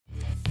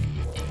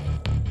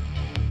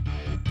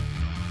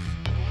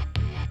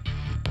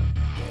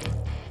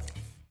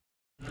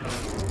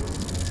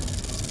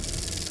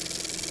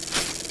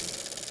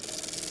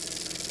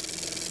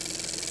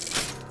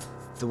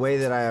The way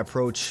that I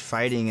approach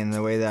fighting and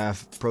the way that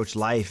I approach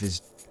life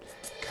is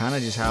kind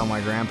of just how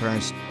my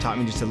grandparents taught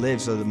me just to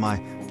live, so that my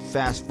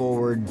fast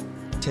forward,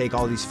 take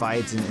all these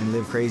fights and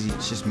live crazy.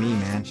 It's just me,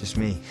 man, it's just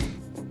me.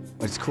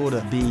 It's cool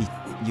to be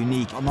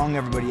unique among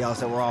everybody else,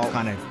 that we're all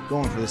kind of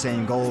going for the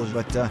same goals,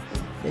 but yeah,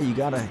 you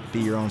gotta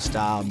be your own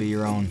style, be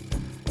your own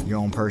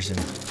person.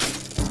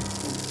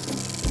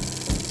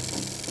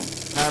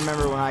 I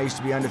remember when I used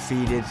to be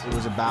undefeated, it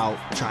was about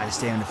trying to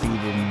stay undefeated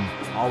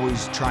and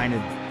always trying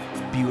to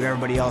be what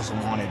everybody else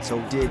wanted. So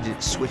did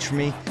it switch for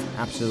me?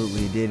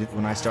 Absolutely it did.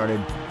 When I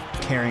started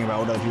caring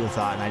about what other people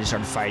thought and I just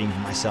started fighting for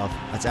myself,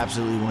 that's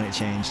absolutely when it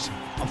changed.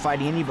 I'm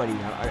fighting anybody,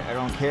 I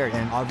don't care,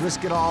 and I'll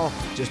risk it all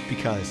just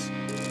because.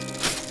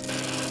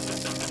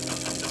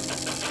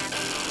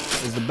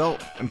 Is the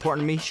belt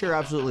important to me? Sure,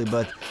 absolutely,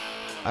 but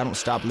I don't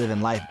stop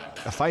living life.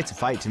 A fight's a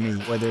fight to me,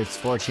 whether it's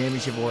for a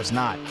championship or it's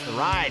not. The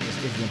ride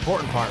is the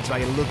important part, so I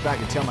get to look back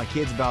and tell my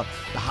kids about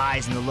the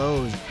highs and the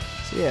lows.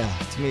 So yeah,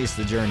 to me it's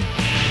the journey.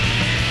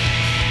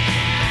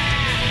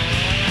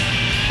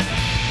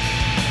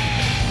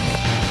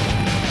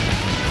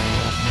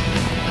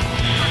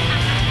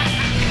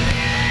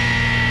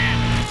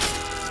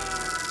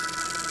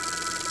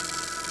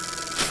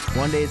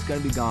 One day it's gonna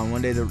be gone,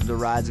 one day the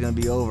ride's gonna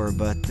be over,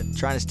 but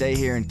trying to stay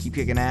here and keep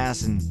kicking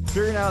ass and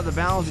figuring out the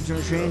balance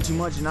between training too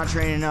much and not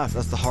training enough.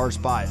 That's the hard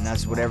spot, and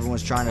that's what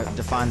everyone's trying to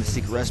define the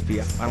secret recipe.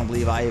 I don't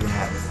believe I even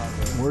have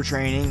it. We're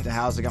training, the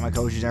house, I got my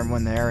coaches,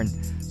 everyone there, and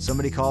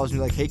somebody calls me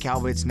like, hey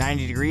Cowboy, it's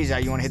 90 degrees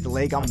out, you wanna hit the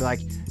lake? I'm gonna be like,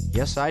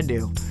 yes I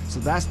do.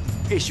 So that's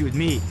the issue with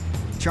me,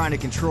 trying to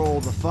control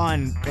the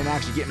fun and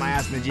actually get my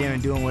ass in the gym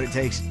and doing what it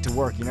takes to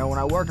work. You know, when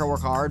I work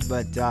hard,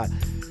 but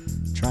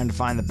trying to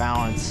find the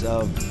balance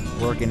of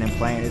working and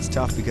playing, it's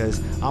tough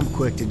because I'm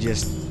quick to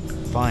just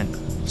fun.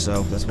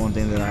 So that's one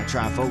thing that I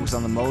try and focus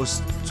on the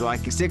most, so I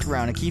can stick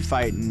around and keep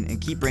fighting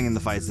and keep bringing the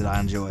fights that I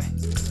enjoy.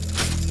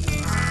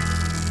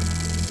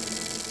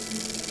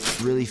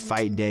 Really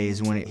fight day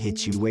is when it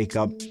hits you. Wake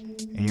up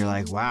and you're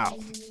like, wow,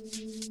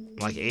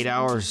 like 8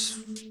 hours,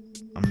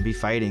 I'm gonna be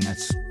fighting.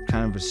 That's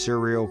kind of a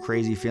surreal,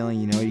 crazy feeling,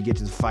 you know? You get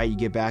to the fight, you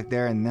get back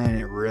there, and then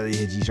it really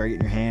hits you. You start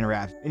getting your hand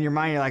wrapped. In your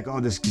mind, you're like, oh,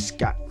 this just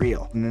got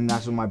real. And then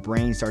that's when my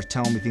brain starts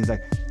telling me things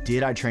like,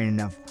 did I train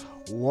enough?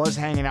 Was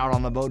hanging out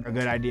on the boat a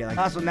good idea? Like,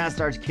 that's when that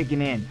starts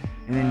kicking in.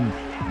 And then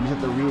you just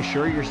have to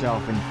reassure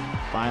yourself, and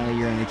finally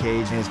you're in the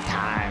cage and it's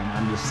time.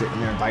 I'm just sitting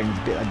there biting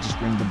the bit. I just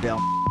ring the bell.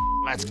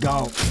 Let's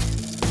go.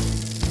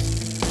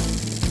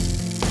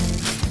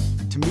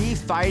 To me,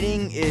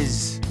 fighting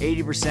is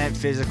 80%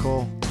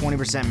 physical,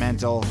 20%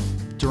 mental,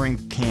 during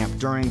camp,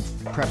 during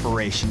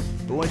preparation.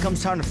 But when it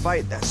comes time to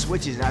fight, that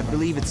switches, and I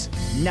believe it's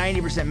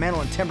 90%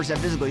 mental and 10%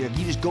 physical. You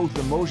just go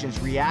through the motions,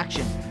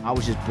 reaction. I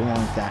was just born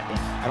with that. And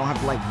I don't have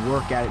to like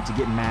work at it to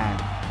get mad.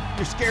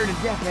 You're scared to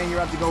death, man. You're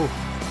about to go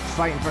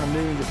fight in front of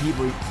millions of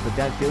people, but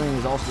that feeling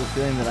is also the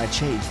feeling that I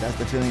chase. That's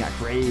the feeling I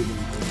crave.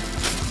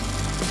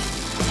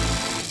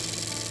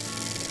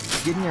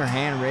 Getting your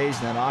hand raised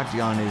in that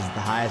octagon is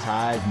the highest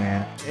highs,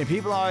 man. And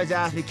people always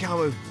ask me,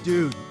 Cowboy,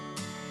 dude,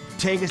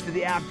 take us to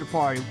the after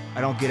party.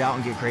 I don't get out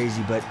and get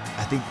crazy, but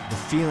I think the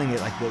feeling,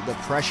 like the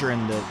pressure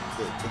and the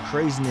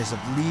craziness of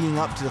leading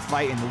up to the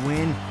fight and the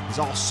win is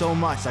all so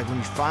much. Like when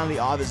you finally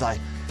off, it's like,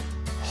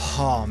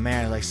 oh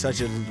man, like such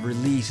a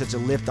relief, such a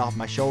lift off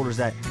my shoulders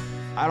that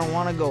I don't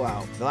want to go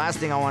out. The last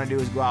thing I want to do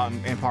is go out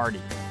and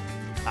party.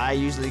 I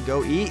usually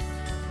go eat,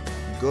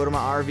 go to my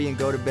RV and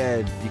go to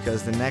bed,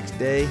 because the next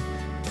day,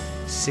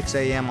 6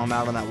 a.m. I'm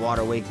out on that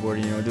water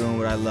wakeboarding, you know, doing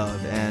what I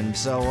love. And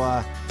so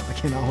I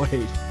cannot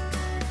wait.